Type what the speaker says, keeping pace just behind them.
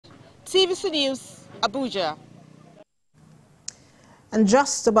TVC News, Abuja. And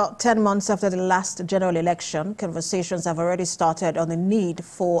just about 10 months after the last general election, conversations have already started on the need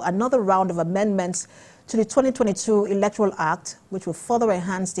for another round of amendments to the 2022 Electoral Act, which will further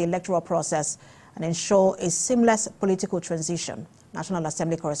enhance the electoral process and ensure a seamless political transition. National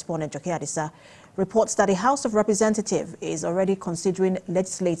Assembly Correspondent Adisa reports that the House of Representatives is already considering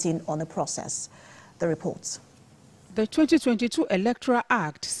legislating on the process. The reports. The 2022 Electoral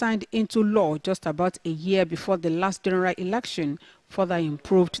Act, signed into law just about a year before the last general election, further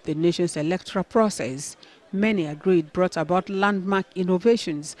improved the nation's electoral process. Many agreed brought about landmark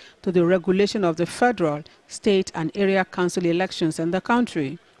innovations to the regulation of the federal, state and area council elections in the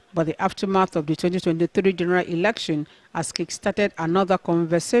country. But the aftermath of the 2023 general election has kick-started another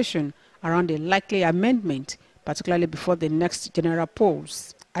conversation around a likely amendment, particularly before the next general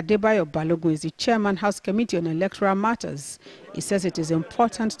polls. Adebayo Balogun is the chairman House Committee on Electoral Matters. He says it is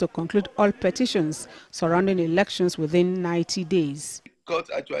important to conclude all petitions surrounding elections within 90 days. The court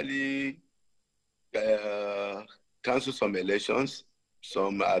actually cancelled some elections.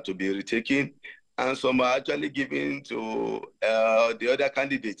 Some are to be retaken, and some are actually given to the other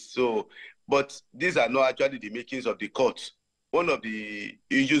candidates. But these are not actually the makings of the court. One of the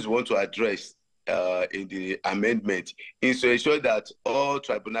issues we want to address in the amendment is to ensure that all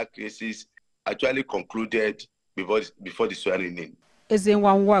tribunal cases actually concluded before the swearing in.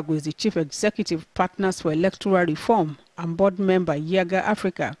 Ezenwa Nwagu is the Chief Executive Partners for Electoral Reform and board member Yaga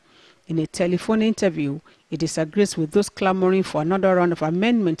Africa. In a telephone interview, he disagrees with those clamoring for another round of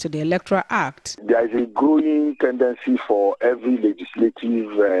amendment to the Electoral Act. There is a growing tendency for every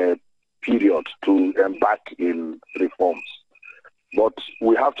legislative period to embark in reforms. But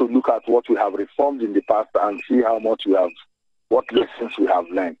we have to look at what we have reformed in the past and see what lessons we have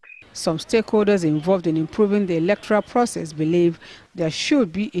learned. Some stakeholders involved in improving the electoral process believe there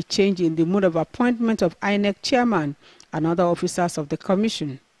should be a change in the mode of appointment of INEC chairman and other officers of the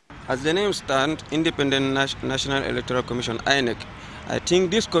commission. As the name stands, Independent National Electoral Commission, INEC, I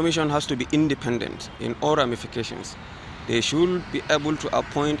think this commission has to be independent in all ramifications. They should be able to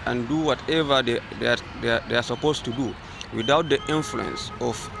appoint and do whatever they are supposed to do, without the influence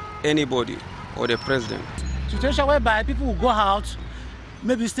of anybody or the president. Situation whereby people will go out,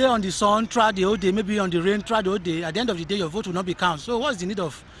 maybe stay on the sun, try the whole day, maybe on the rain, try the whole day. At the end of the day, your vote will not be counted. So what's the need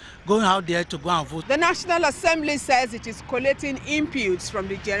of going out there to go and vote? The National Assembly says it is collating inputs from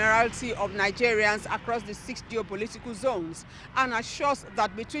the generality of Nigerians across the 6 geopolitical zones and assures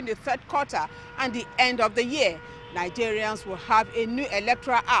that between the third quarter and the end of the year, Nigerians will have a new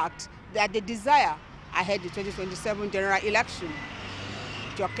electoral act that they desire ahead of the 2027 general election.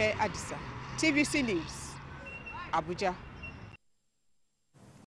 Adisa, TVC News, Abuja.